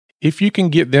if you can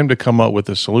get them to come up with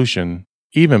a solution,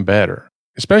 even better,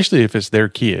 especially if it's their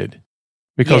kid.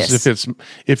 Because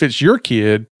if it's your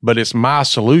kid, but it's my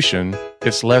solution,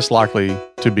 it's less likely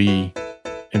to be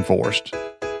enforced.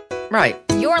 Right.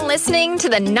 You're listening to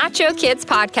the Nacho Kids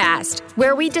podcast,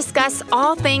 where we discuss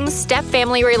all things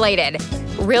step-family related.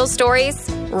 Real stories,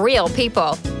 real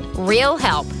people, real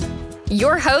help.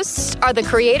 Your hosts are the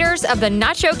creators of the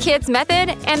Nacho Kids Method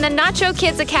and the Nacho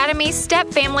Kids Academy Step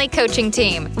Family Coaching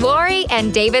Team, Lori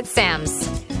and David Sims.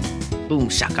 Boom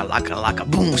shakalaka laka,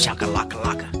 boom shakalaka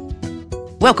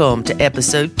laka. Welcome to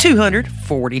episode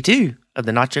 242 of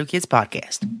the Nacho Kids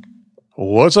podcast.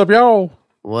 What's up, y'all?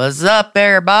 What's up,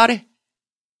 everybody?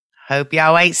 Hope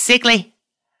y'all ain't sickly.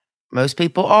 Most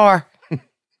people are.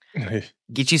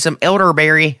 Get you some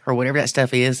elderberry or whatever that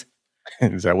stuff is.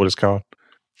 Is that what it's called?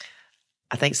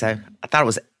 I think so. I thought it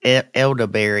was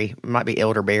elderberry. It might be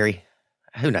elderberry.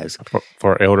 Who knows?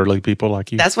 For elderly people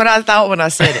like you? That's what I thought when I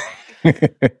said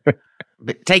it.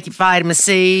 But take your vitamin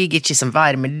C, get you some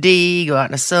vitamin D, go out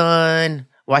in the sun,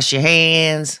 wash your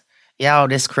hands. Y'all,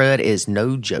 this crud is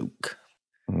no joke.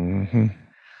 Mm-hmm.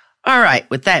 All right.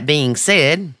 With that being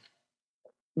said,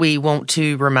 we want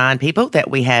to remind people that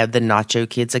we have the Nacho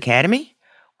Kids Academy,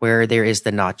 where there is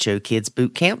the Nacho Kids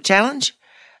Boot Camp Challenge.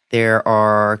 There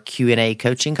are Q&A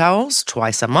coaching calls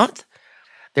twice a month.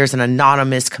 There's an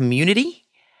anonymous community.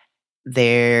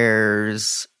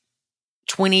 There's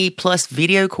 20 plus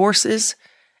video courses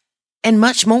and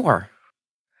much more.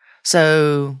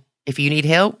 So if you need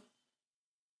help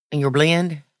in your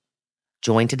blend,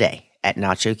 join today at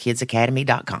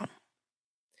nachokidsacademy.com.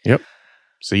 Yep.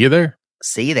 See you there.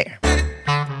 See you there.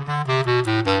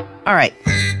 All right.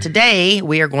 Today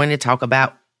we are going to talk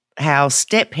about how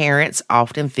step parents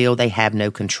often feel they have no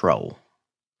control.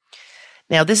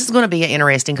 Now, this is going to be an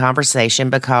interesting conversation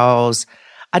because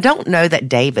I don't know that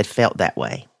David felt that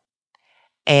way.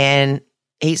 And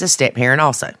he's a step parent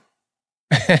also.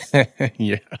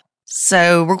 Yeah.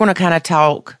 So we're going to kind of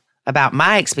talk about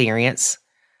my experience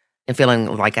and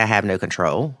feeling like I have no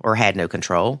control or had no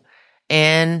control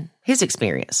and his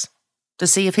experience to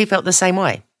see if he felt the same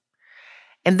way.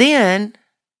 And then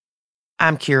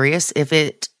I'm curious if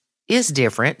it is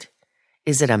different.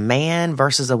 Is it a man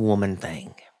versus a woman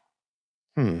thing?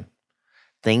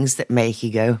 Things that make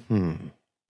you go, And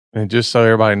just so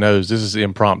everybody knows, this is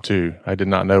impromptu. I did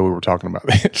not know we were talking about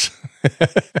this.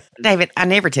 David, I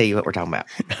never tell you what we're talking about.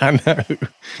 I know.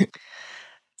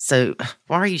 So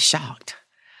why are you shocked?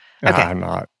 Okay. I'm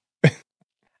not.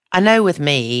 I know with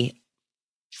me,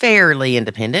 fairly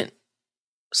independent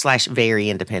 / very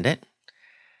independent.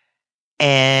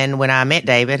 And when I met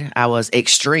David, I was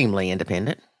extremely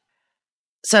independent.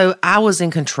 So I was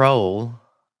in control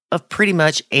of pretty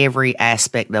much every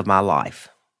aspect of my life,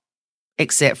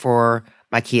 except for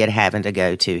my kid having to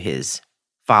go to his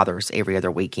father's every other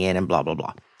weekend and blah, blah,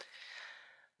 blah.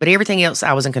 But everything else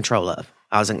I was in control of.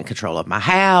 I was in control of my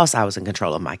house. I was in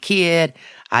control of my kid.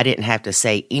 I didn't have to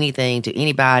say anything to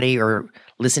anybody or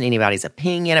listen to anybody's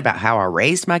opinion about how I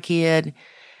raised my kid.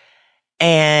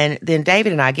 And then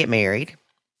David and I get married,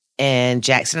 and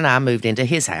Jackson and I moved into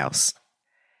his house.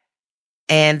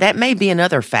 And that may be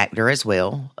another factor as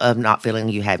well of not feeling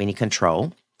you have any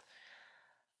control.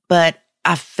 But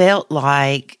I felt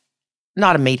like,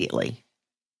 not immediately,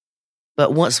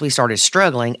 but once we started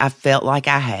struggling, I felt like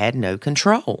I had no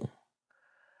control.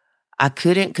 I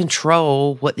couldn't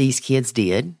control what these kids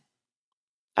did.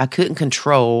 I couldn't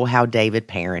control how David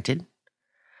parented.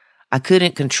 I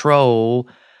couldn't control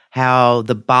how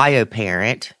the other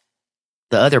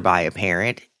bio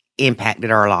parent, impacted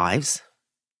our lives.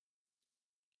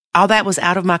 All that was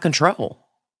out of my control.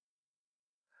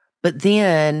 But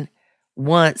then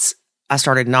once I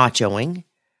started nachoing,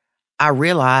 I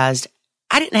realized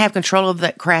I didn't have control of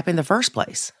that crap in the first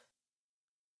place.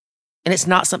 And it's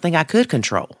not something I could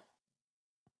control.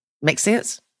 Make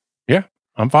sense? Yeah,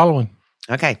 I'm following.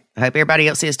 Okay. I hope everybody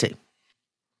else is too.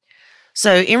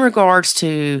 So in regards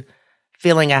to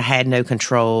feeling I had no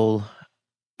control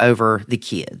over the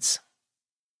kids,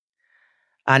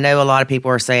 I know a lot of people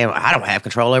are saying, well, I don't have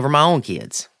control over my own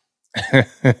kids.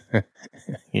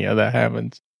 Yeah, that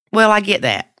happens. Well, I get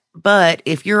that. But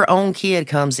if your own kid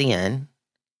comes in,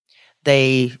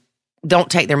 they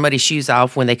don't take their muddy shoes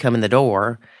off when they come in the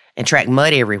door and track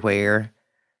mud everywhere,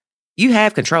 you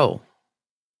have control.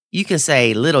 You can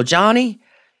say, little Johnny,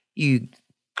 you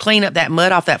clean up that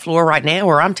mud off that floor right now,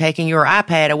 or I'm taking your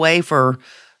iPad away for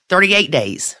 38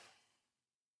 days.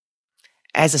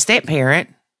 As a step parent,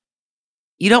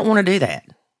 you don't want to do that,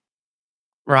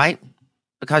 right?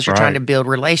 Because you're trying to build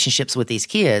relationships with these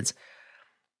kids.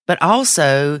 But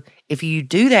also, if you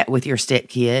do that with your step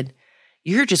kid,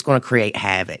 you're just going to create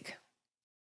havoc.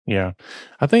 Yeah.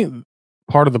 I think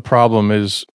part of the problem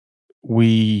is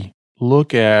we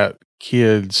look at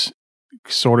kids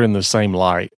sort of in the same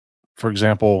light. For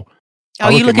example,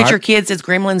 you look at your kids as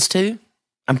gremlins too?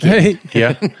 I'm kidding.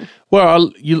 Yeah.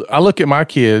 Well, I look at my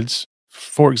kids,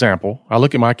 for example, I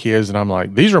look at my kids and I'm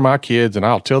like, these are my kids and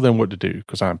I'll tell them what to do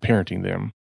because I'm parenting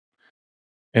them.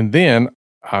 And then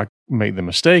I make the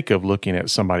mistake of looking at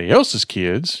somebody else's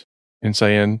kids and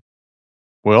saying,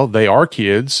 well, they are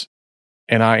kids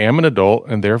and I am an adult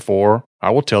and therefore I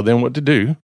will tell them what to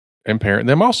do and parent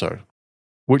them also,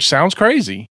 which sounds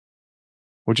crazy,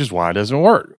 which is why it doesn't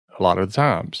work a lot of the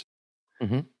times.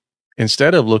 Mm-hmm.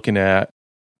 Instead of looking at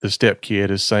the step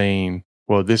kid as saying,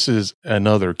 well, this is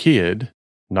another kid,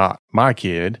 not my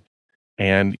kid.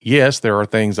 And yes, there are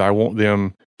things I want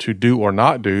them to do or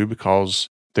not do because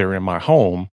they're in my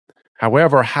home.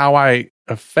 However, how I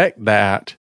affect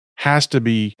that has to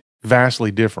be vastly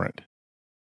different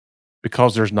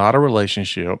because there's not a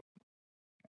relationship.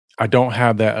 I don't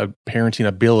have that parenting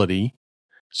ability.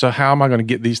 So how am I going to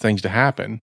get these things to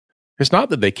happen? It's not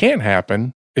that they can't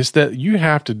happen. It's that you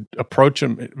have to approach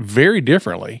them very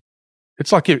differently.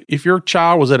 It's like if your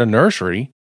child was at a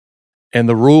nursery and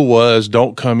the rule was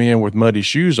don't come in with muddy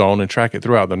shoes on and track it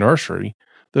throughout the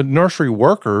nursery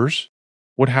workers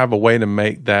would have a way to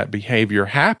make that behavior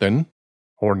happen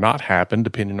or not happen,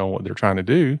 depending on what they're trying to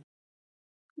do,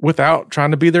 without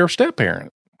trying to be their step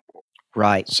parent.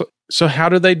 Right. So how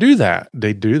do they do that?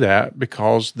 They do that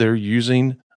because they're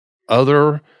using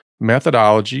other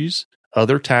methodologies,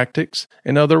 other tactics,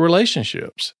 and other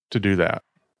relationships to do that.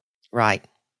 Right.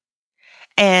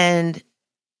 And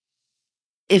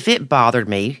if it bothered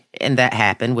me and that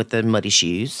happened with the muddy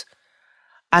shoes,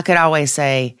 I could always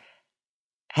say,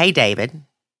 hey, David,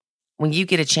 when you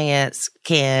get a chance,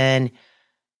 can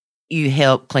you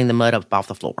help clean the mud up off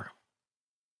the floor?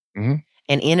 Mm-hmm.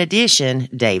 And in addition,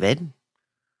 David,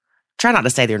 try not to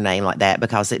say their name like that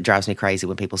because it drives me crazy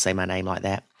when people say my name like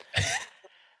that.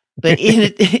 But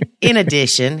in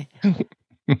addition,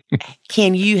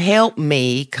 can you help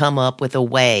me come up with a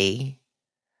way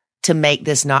to make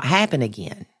this not happen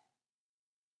again?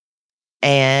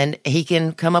 And he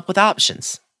can come up with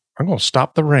options. I'm going to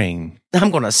stop the rain.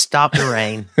 I'm going to stop the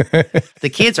rain. The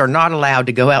kids are not allowed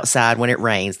to go outside when it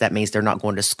rains. That means they're not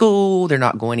going to school. They're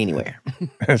not going anywhere.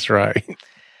 That's right.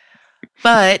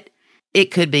 But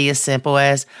it could be as simple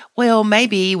as, well,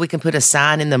 maybe we can put a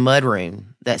sign in the mudroom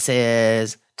that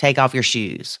says, take off your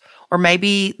shoes. Or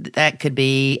maybe that could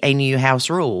be a new house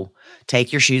rule.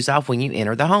 Take your shoes off when you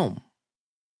enter the home.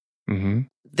 Mm-hmm.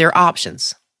 They're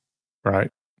options. Right.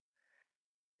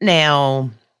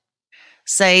 Now,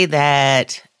 say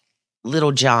that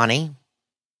little Johnny,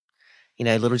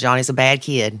 little Johnny's a bad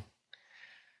kid.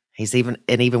 He's an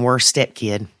even worse step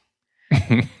kid.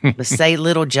 But say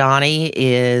little Johnny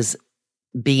is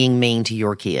being mean to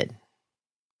your kid.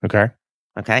 Okay.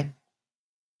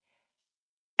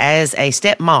 As a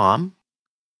stepmom,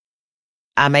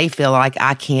 I may feel like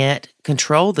I can't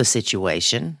control the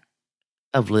situation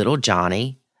of little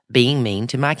Johnny being mean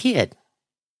to my kid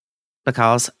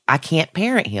because I can't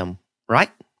parent him,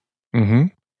 right? Mm-hmm.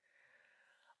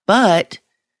 But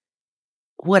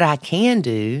what I can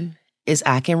do is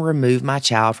I can remove my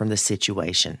child from the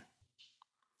situation.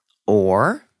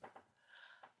 Or,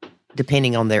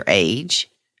 depending on their age,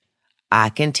 I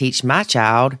can teach my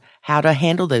child how to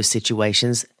handle those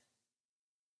situations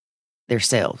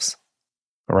themselves.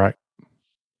 All right.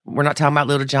 We're not talking about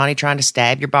little Johnny trying to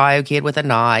stab your bio kid with a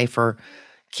knife or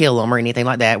kill them or anything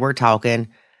like that. We're talking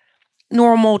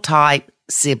normal type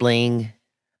sibling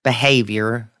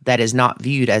behavior that is not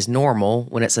viewed as normal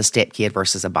when it's a step kid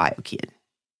versus a bio kid.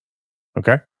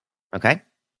 Okay.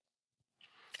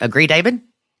 Agree, David?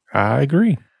 I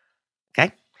agree.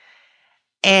 Okay.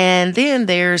 And then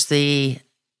there's the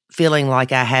feeling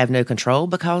like I have no control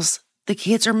because the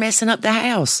kids are messing up the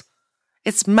house.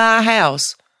 It's my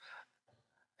house.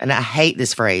 And I hate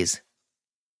this phrase.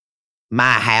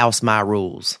 My house, my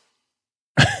rules.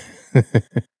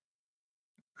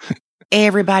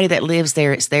 Everybody that lives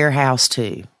there, it's their house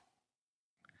too.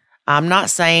 I'm not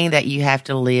saying that you have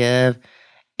to live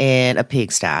in a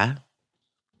pigsty,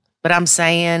 but I'm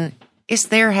saying it's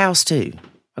their house too.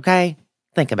 Okay?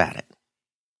 Think about it.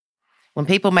 When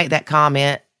people make that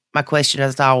comment, my question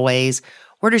is always,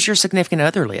 where does your significant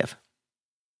other live?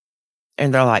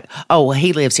 And they're like, oh, well,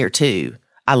 he lives here too.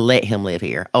 I let him live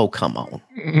here. Oh, come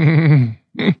on.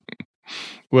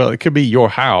 Well, it could be your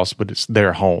house, but it's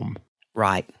their home.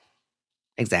 Right.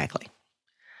 Exactly.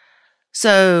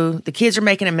 So the kids are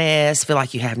making a mess, feel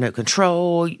like you have no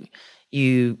control.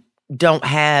 You don't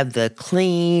have the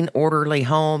clean, orderly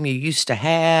home you used to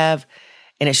have,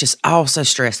 and it's just all so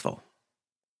stressful.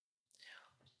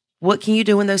 What can you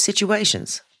do in those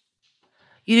situations?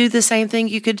 You do the same thing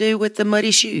you could do with the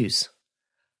muddy shoes.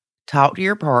 Talk to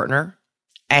your partner,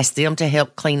 ask them to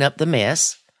help clean up the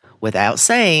mess without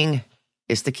saying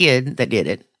it's the kid that did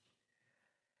it.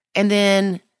 And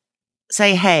then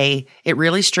say, hey, it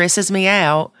really stresses me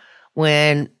out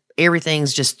when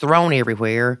everything's just thrown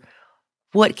everywhere.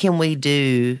 What can we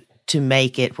do to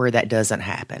make it where that doesn't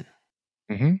happen?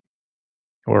 Mm-hmm.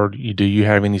 Or do you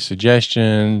have any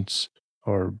suggestions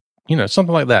or,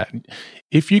 something like that?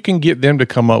 If you can get them to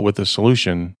come up with a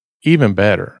solution, even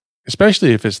better,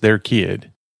 especially if it's their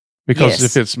kid.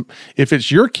 Because if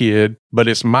it's your kid, but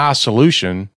it's my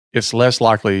solution, it's less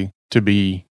likely to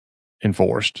be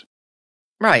enforced.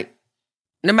 Right.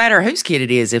 No matter whose kid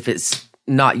it is, if it's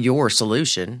not your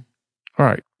solution.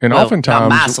 Right. And oftentimes, not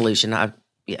my solution.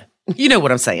 You know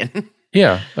what I'm saying.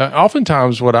 Yeah.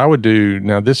 Oftentimes what I would do,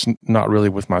 now this is not really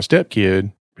with my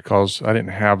stepkid because I didn't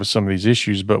have some of these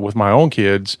issues, but with my own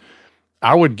kids,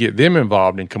 I would get them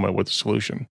involved in coming up with a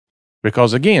solution.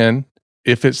 Because again,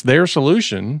 if it's their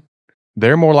solution,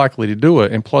 they're more likely to do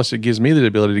it. And plus it gives me the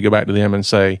ability to go back to them and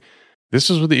say, this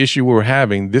is the issue we're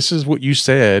having. This is what you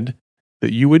said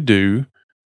that you would do.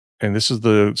 And this is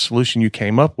the solution you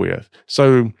came up with.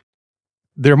 So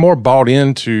they're more bought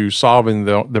into solving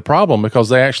the problem because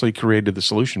they actually created the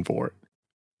solution for it.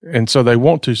 And so they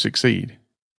want to succeed.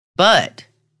 But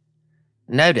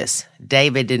notice,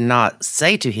 David did not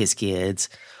say to his kids,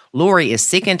 Lori is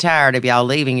sick and tired of y'all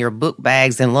leaving your book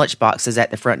bags and lunch boxes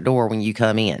at the front door when you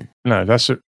come in. No,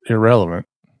 that's irrelevant.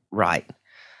 Right.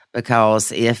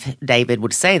 Because if David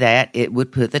would say that, it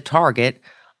would put the target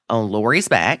on Lori's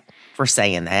back for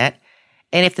saying that.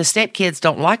 And if the stepkids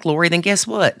don't like Lori, then guess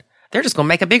what? They're just going to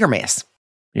make a bigger mess.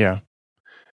 Yeah.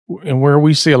 And where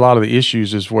we see a lot of the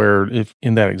issues is where, if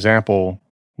in that example,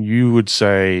 you would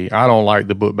say, I don't like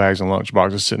the book bags and lunch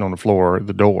boxes sitting on the floor at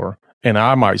the door. And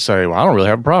I might say, well, I don't really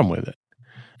have a problem with it.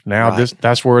 Now, right.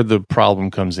 That's where the problem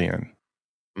comes in.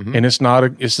 Mm-hmm. And this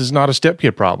is not a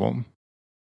stepkid problem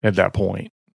at that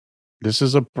point. This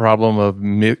is a problem of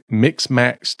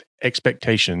mixed-maxed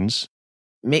expectations.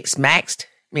 Mixed-maxed?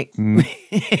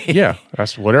 Yeah,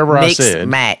 that's whatever I said.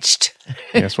 Mixed-matched.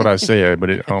 That's what I said,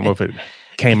 but I don't know if it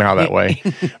came out that way.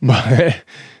 But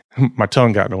my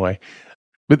tongue got in the way.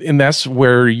 And that's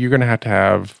where you're going to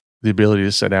have the ability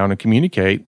to sit down and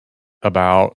communicate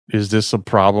about, is this a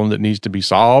problem that needs to be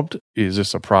solved? Is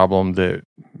this a problem that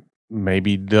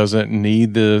maybe doesn't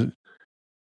need the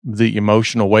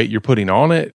emotional weight you're putting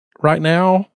on it right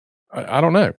now? I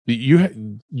don't know.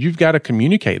 You've got to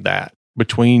communicate that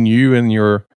between you and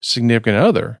your significant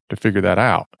other to figure that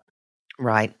out.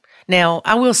 Right. Now,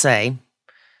 I will say,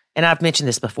 and I've mentioned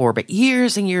this before, but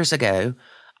years and years ago,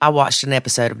 I watched an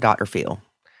episode of Dr. Phil,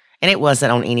 and it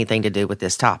wasn't on anything to do with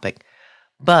this topic,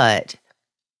 but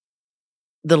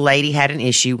the lady had an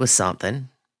issue with something.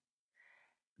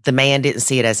 The man didn't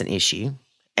see it as an issue,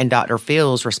 and Dr.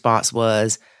 Phil's response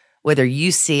was, whether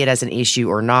you see it as an issue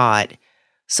or not,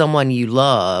 someone you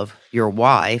love, your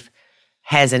wife,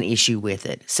 has an issue with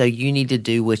it. So you need to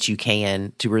do what you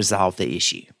can to resolve the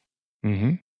issue.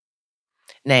 Mm-hmm.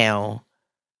 Now,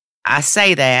 I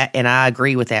say that, and I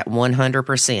agree with that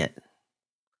 100%.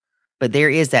 But there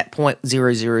is that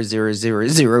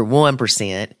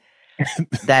 0.0000001%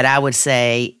 that I would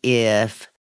say if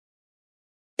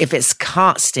it's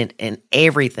constant in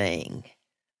everything,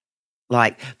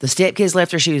 like the stepkids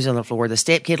left their shoes on the floor, the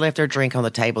stepkid left their drink on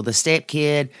the table, the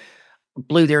stepkid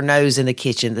blew their nose in the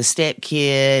kitchen, the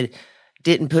stepkid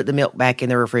didn't put the milk back in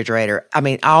the refrigerator. I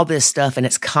mean, all this stuff, and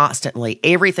it's constantly,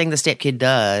 everything the stepkid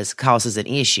does causes an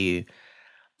issue,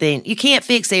 then you can't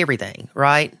fix everything,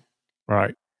 right?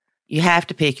 Right. You have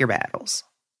to pick your battles.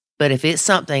 But if it's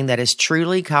something that is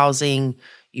truly causing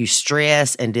you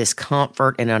stress and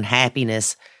discomfort and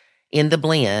unhappiness in the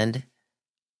blend,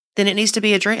 then it needs to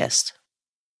be addressed.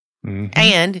 Mm-hmm.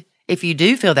 And if you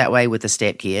do feel that way with the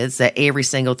stepkids, that every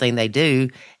single thing they do,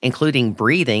 including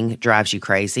breathing, drives you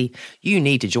crazy, you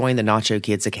need to join the Nacho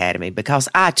Kids Academy, because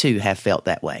I too have felt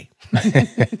that way.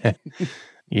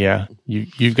 Yeah,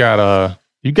 you've got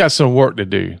some work to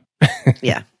do.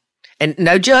 Yeah. And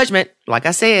no judgment, like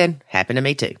I said, happened to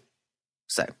me too.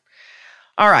 So,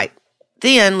 all right.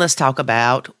 Then let's talk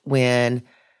about when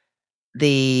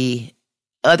the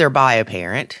other bio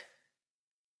parent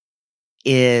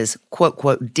is, quote,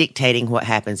 quote, dictating what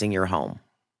happens in your home.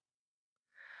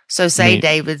 So say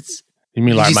David's... You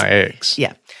mean like my ex?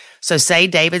 Yeah. So say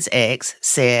David's ex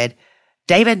said,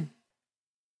 David,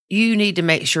 you need to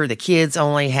make sure the kids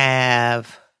only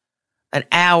have an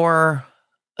hour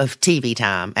of TV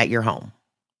time at your home.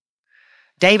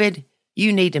 David,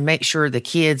 you need to make sure the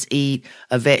kids eat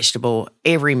a vegetable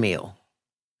every meal.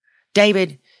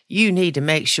 David, you need to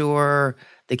make sure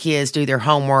the kids do their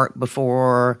homework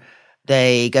before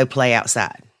they go play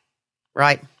outside,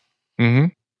 right? Mm-hmm.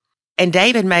 And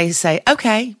David may say,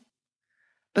 okay,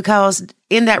 because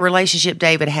in that relationship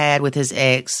David had with his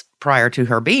ex prior to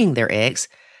her being their ex,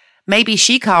 maybe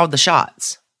she called the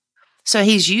shots. So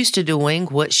he's used to doing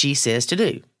what she says to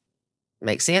do.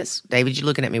 Make sense? David, you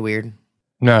looking at me weird?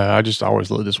 No, I just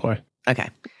always look this way. Okay.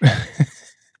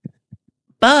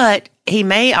 But he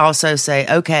may also say,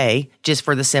 okay, just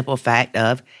for the simple fact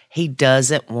of he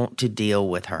doesn't want to deal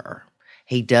with her.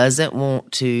 He doesn't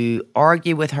want to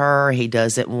argue with her. He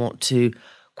doesn't want to,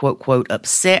 quote, quote,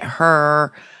 upset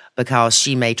her because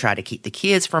she may try to keep the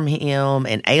kids from him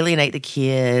and alienate the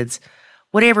kids,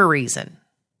 whatever reason.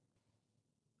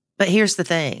 But here's the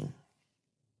thing.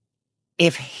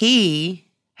 If he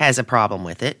has a problem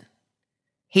with it,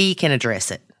 he can address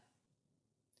it.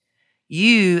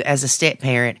 You, as a step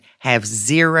parent, have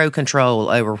zero control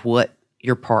over what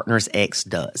your partner's ex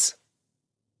does.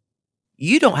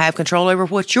 You don't have control over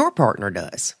what your partner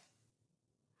does.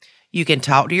 You can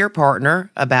talk to your partner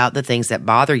about the things that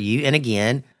bother you, and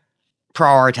again,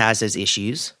 prioritize those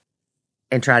issues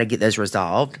and try to get those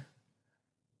resolved.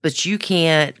 But you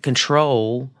can't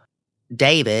control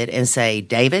David and say,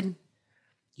 David,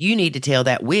 you need to tell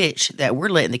that witch that we're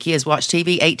letting the kids watch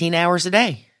TV 18 hours a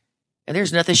day. And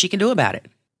there's nothing she can do about it.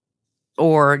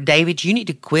 Or, David, you need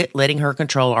to quit letting her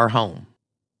control our home.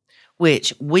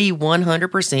 Which we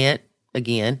 100%,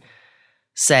 again,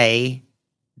 say,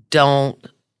 don't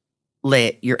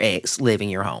let your ex live in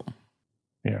your home.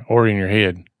 Yeah, or in your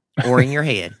head. Or in your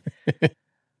head.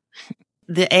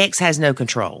 The ex has no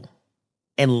control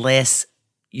unless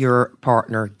your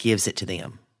partner gives it to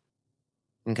them.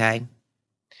 Okay?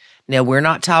 Now, we're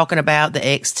not talking about the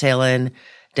ex telling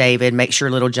David, make sure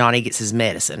little Johnny gets his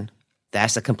medicine.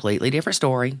 That's a completely different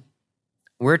story.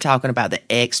 We're talking about the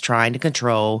ex trying to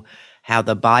control how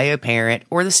the bio parent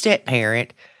or the step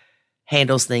parent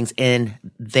handles things in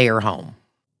their home.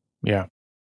 Yeah.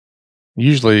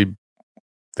 Usually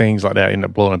things like that end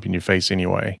up blowing up in your face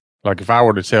anyway. Like if I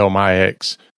were to tell my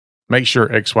ex, make sure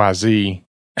XYZ,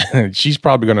 she's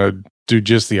probably going to do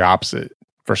just the opposite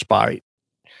for spite.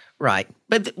 Right.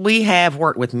 But we have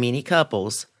worked with many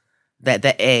couples that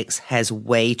the ex has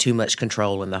way too much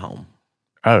control in the home.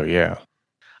 Oh, yeah.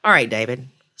 All right, David.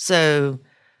 So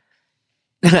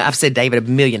I've said David a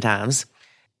million times.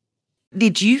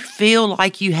 Did you feel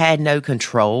like you had no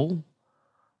control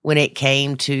when it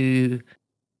came to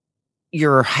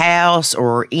your house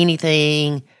or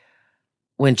anything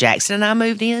when Jackson and I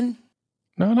moved in?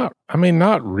 No,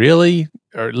 not really,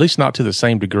 or at least not to the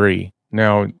same degree.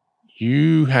 Now,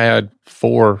 you had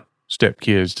 4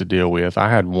 stepkids to deal with. I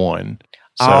had 1.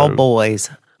 All boys.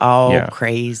 All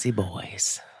crazy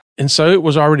boys. And so it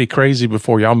was already crazy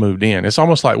before y'all moved in. It's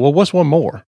almost like, well, what's one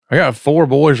more? I got 4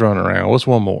 boys running around. What's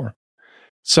one more?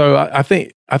 So I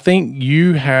think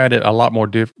you had it a lot more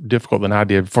difficult than I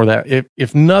did for that,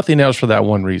 if nothing else, for that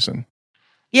one reason.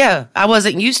 Yeah, I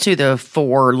wasn't used to the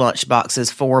 4 lunch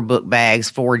boxes, 4 book bags,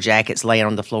 4 jackets laying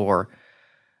on the floor.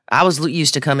 I was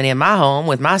used to coming in my home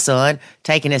with my son,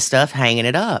 taking his stuff, hanging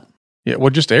it up. Yeah,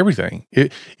 well, just everything.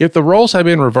 If the roles had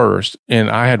been reversed and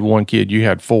I had 1 kid, you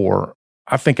had 4,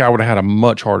 I think I would have had a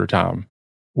much harder time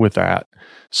with that.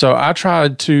 So I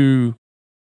tried to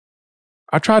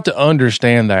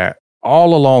understand that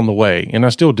all along the way, and I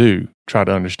still do try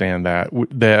to understand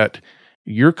that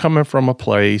you're coming from a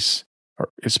place,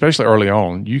 especially early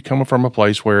on, you coming from a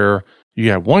place where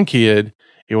you had 1 kid.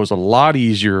 It was a lot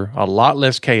easier, a lot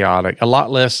less chaotic, a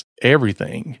lot less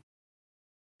everything.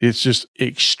 It's just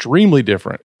extremely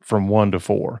different from 1 to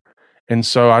 4. And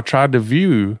so I tried to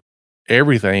view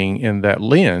everything in that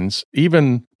lens,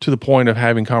 even to the point of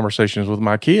having conversations with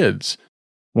my kids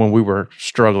when we were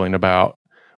struggling about,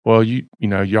 well,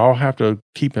 y'all have to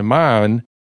keep in mind,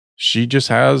 she just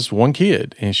has 1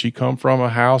 kid and she come from a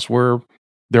house where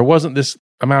there wasn't this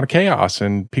amount of chaos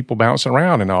and people bouncing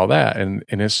around and all that. And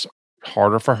it's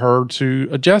harder for her to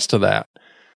adjust to that,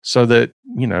 so that,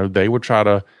 they would try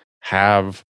to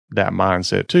have that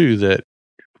mindset too, that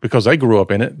because they grew up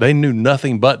in it, they knew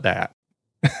nothing but that.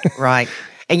 Right.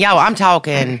 And y'all, I'm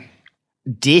talking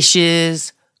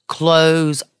dishes,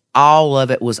 clothes, all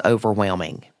of it was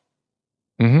overwhelming.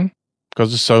 Mm-hmm.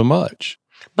 Because it's so much.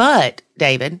 But,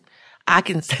 David, I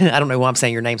don't know why I'm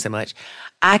saying your name so much.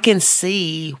 I can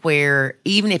see where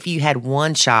even if you had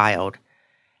 1 child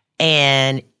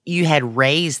and you had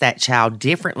raised that child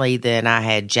differently than I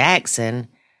had Jackson,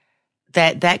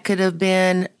 that could have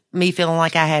been me feeling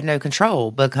like I had no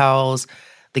control because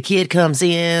the kid comes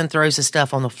in, throws his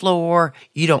stuff on the floor.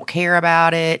 You don't care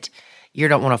about it. You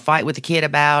don't want to fight with the kid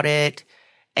about it.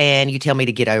 And you tell me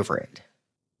to get over it.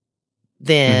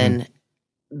 Then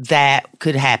that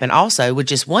could happen also with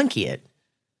just one kid.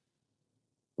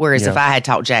 Whereas if I had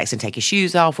taught Jackson, take his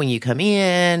shoes off when you come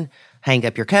in, hang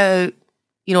up your coat,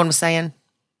 you know what I'm saying?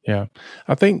 Yeah.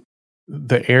 I think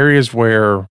the areas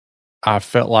where I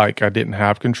felt like I didn't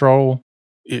have control,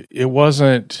 it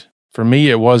wasn't, for me,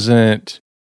 it wasn't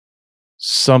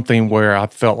something where I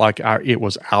felt like it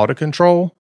was out of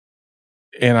control.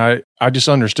 And I just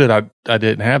understood I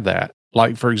didn't have that.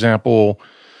 Like, for example,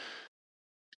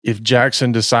 if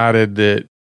Jackson decided that,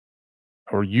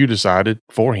 or you decided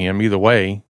for him, either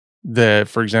way, that,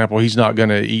 for example, he's not going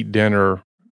to eat dinner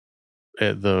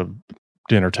at the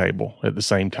dinner table at the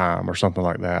same time or something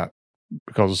like that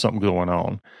because of something going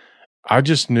on, I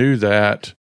just knew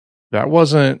that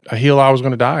wasn't a hill I was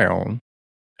going to die on.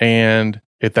 And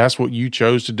if that's what you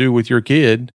chose to do with your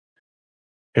kid,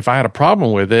 if I had a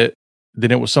problem with it,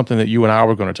 then it was something that you and I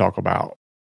were going to talk about.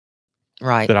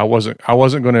 Right. That I wasn't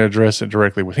going to address it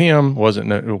directly with him. Wasn't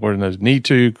no need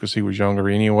to because he was younger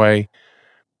anyway.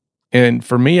 And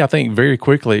for me, I think very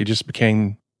quickly it just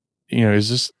became,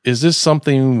 is this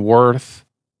something worth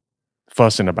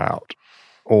fussing about?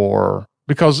 Or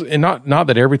because, and not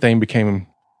that everything became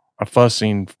a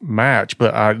fussing match,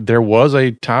 but there was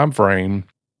a time frame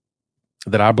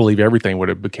that I believe everything would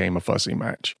have became a fussing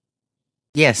match.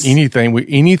 Yes. Anything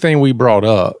we brought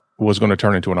up was going to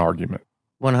turn into an argument.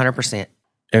 100%.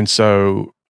 And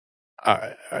so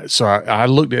I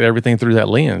looked at everything through that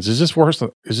lens. Is this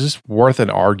worth an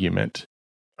argument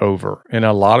over? And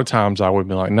a lot of times I would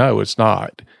be like, no, it's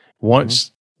not.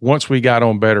 Once we got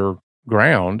on better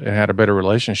ground and had a better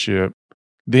relationship,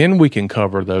 then we can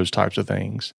cover those types of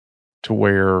things to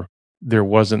where there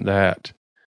wasn't that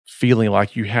feeling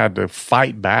like you had to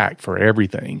fight back for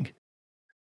everything.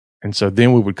 And so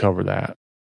then we would cover that.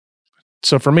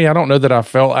 So for me, I don't know that I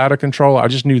felt out of control. I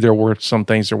just knew there were some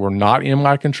things that were not in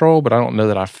my control, but I don't know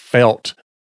that I felt,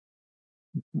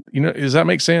 does that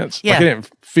make sense? Yeah. Like I didn't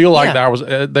feel like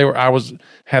that I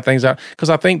had things out. Because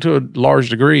I think to a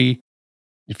large degree,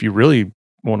 if you really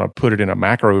want to put it in a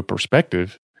macro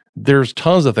perspective, there's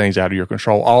tons of things out of your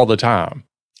control all the time.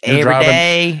 Every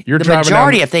day. The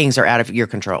majority of things are out of your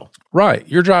control. Right.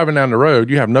 You're driving down the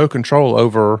road. You have no control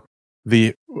over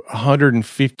the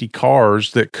 150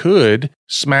 cars that could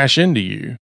smash into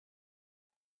you.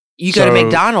 You go to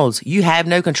McDonald's, you have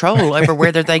no control over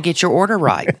whether they get your order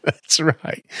right. That's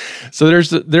right. So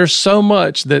there's so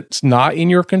much that's not in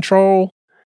your control.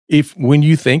 When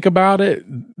you think about it,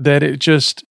 that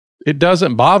it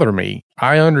doesn't bother me.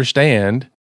 I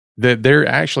understand that there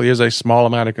actually is a small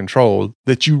amount of control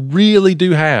that you really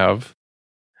do have.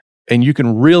 And you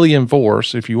can really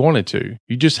enforce if you wanted to.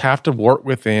 You just have to work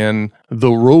within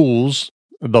the rules,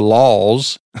 the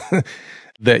laws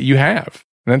that you have.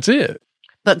 And that's it.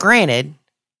 But granted,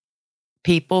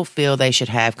 people feel they should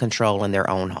have control in their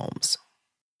own homes.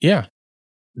 Yeah.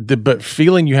 But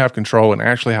feeling you have control and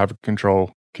actually have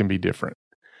control can be different.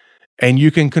 And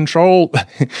you can control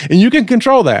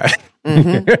that.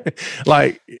 Mm-hmm.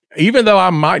 Like, even though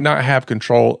I might not have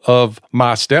control of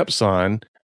my stepson,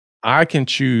 I can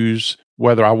choose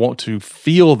whether I want to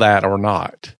feel that or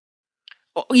not.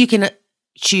 You can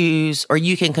choose, or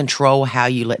you can control how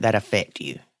you let that affect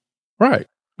you. Right.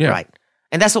 Yeah. Right.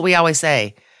 And that's what we always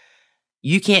say.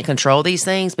 You can't control these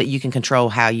things, but you can control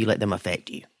how you let them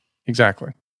affect you.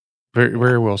 Exactly. Very,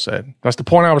 very well said. That's the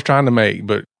point I was trying to make,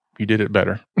 but you did it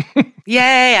better.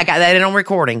 Yay, I got that in on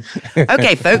recording.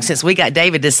 Okay, folks, since we got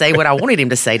David to say what I wanted him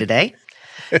to say today,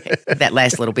 that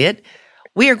last little bit,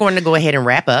 we are going to go ahead and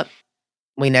wrap up.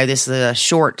 We know this is a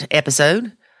short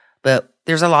episode, but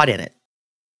there's a lot in it.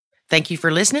 Thank you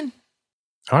for listening.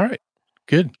 All right.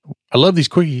 Good. I love these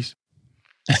quickies.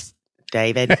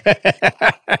 David.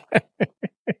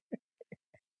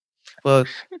 Well,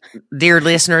 dear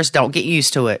listeners, don't get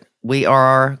used to it. We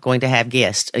are going to have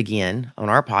guests again on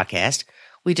our podcast.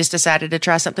 We just decided to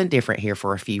try something different here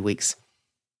for a few weeks.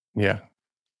 Yeah.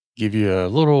 Give you a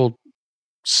little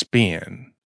spin.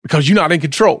 Because you're not in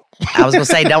control. I was gonna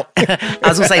say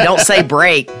don't say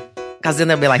break, because then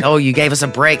they'll be like, "Oh, you gave us a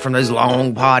break from those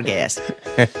long podcasts."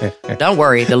 Don't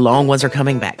worry, the long ones are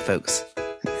coming back, folks.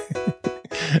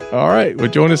 All right, well,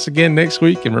 join us again next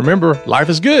week, and remember, life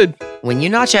is good when you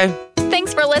nacho.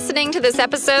 Thanks for listening to this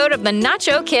episode of the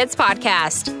Nacho Kids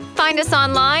Podcast. Find us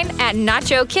online at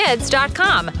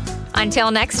nachokids.com. Until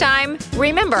next time,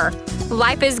 remember,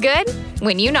 life is good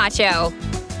when you nacho.